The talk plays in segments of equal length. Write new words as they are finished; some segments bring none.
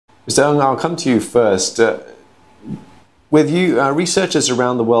Mr. Ng, I'll come to you first. With you, researchers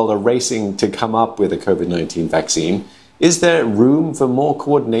around the world are racing to come up with a COVID-19 vaccine. Is there room for more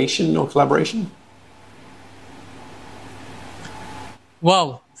coordination or collaboration?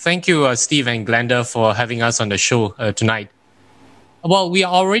 Well, thank you, Steve and Glenda, for having us on the show tonight. Well, we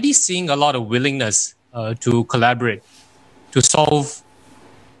are already seeing a lot of willingness to collaborate to solve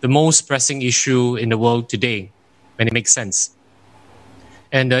the most pressing issue in the world today, when it makes sense.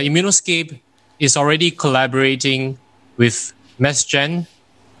 And ImmunoScape is already collaborating with MassGen,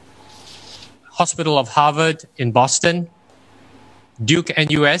 Hospital of Harvard in Boston, Duke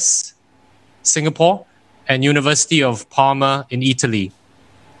NUS, Singapore, and University of Parma in Italy.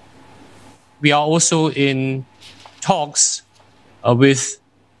 We are also in talks with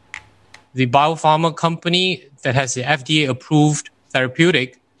the biopharma company that has the FDA-approved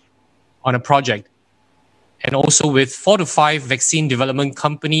therapeutic on a project, and also with 4 to 5 vaccine development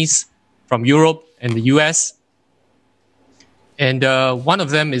companies from Europe and the US. And one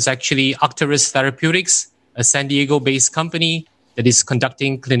of them is actually Arcturus Therapeutics, a San Diego-based company that is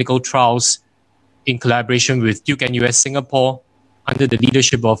conducting clinical trials in collaboration with Duke NUS Singapore under the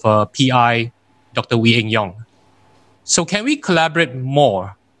leadership of PI, Dr. Wee Eng Yong. So can we collaborate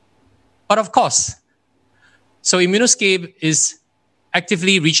more? But of course. So ImmunoScape is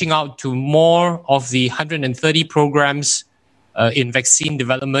actively reaching out to more of the 130 programs in vaccine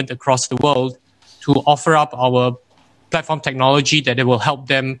development across the world to offer up our platform technology that it will help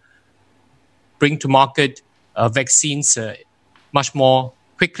them bring to market vaccines much more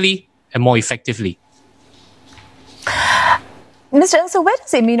quickly and more effectively. Mr. Ng, so where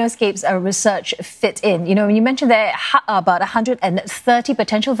does ImmunoScape's research fit in? You know, you mentioned there about 130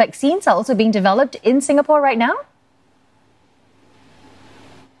 potential vaccines are also being developed in Singapore right now?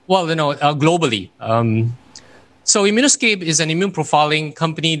 Well, globally. So ImmunoScape is an immune profiling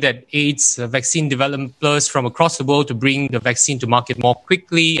company that aids vaccine developers from across the world to bring the vaccine to market more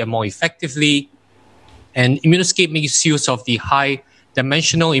quickly and more effectively. And ImmunoScape makes use of the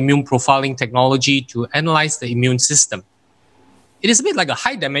high-dimensional immune profiling technology to analyze the immune system. It is a bit like a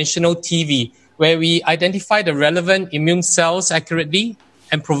high-dimensional TV where we identify the relevant immune cells accurately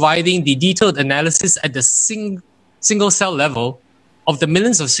and providing the detailed analysis at the single cell level of the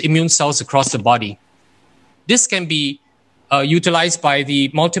millions of immune cells across the body. This can be utilized by the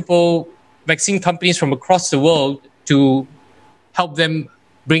multiple vaccine companies from across the world to help them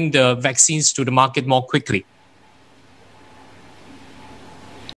bring the vaccines to the market more quickly.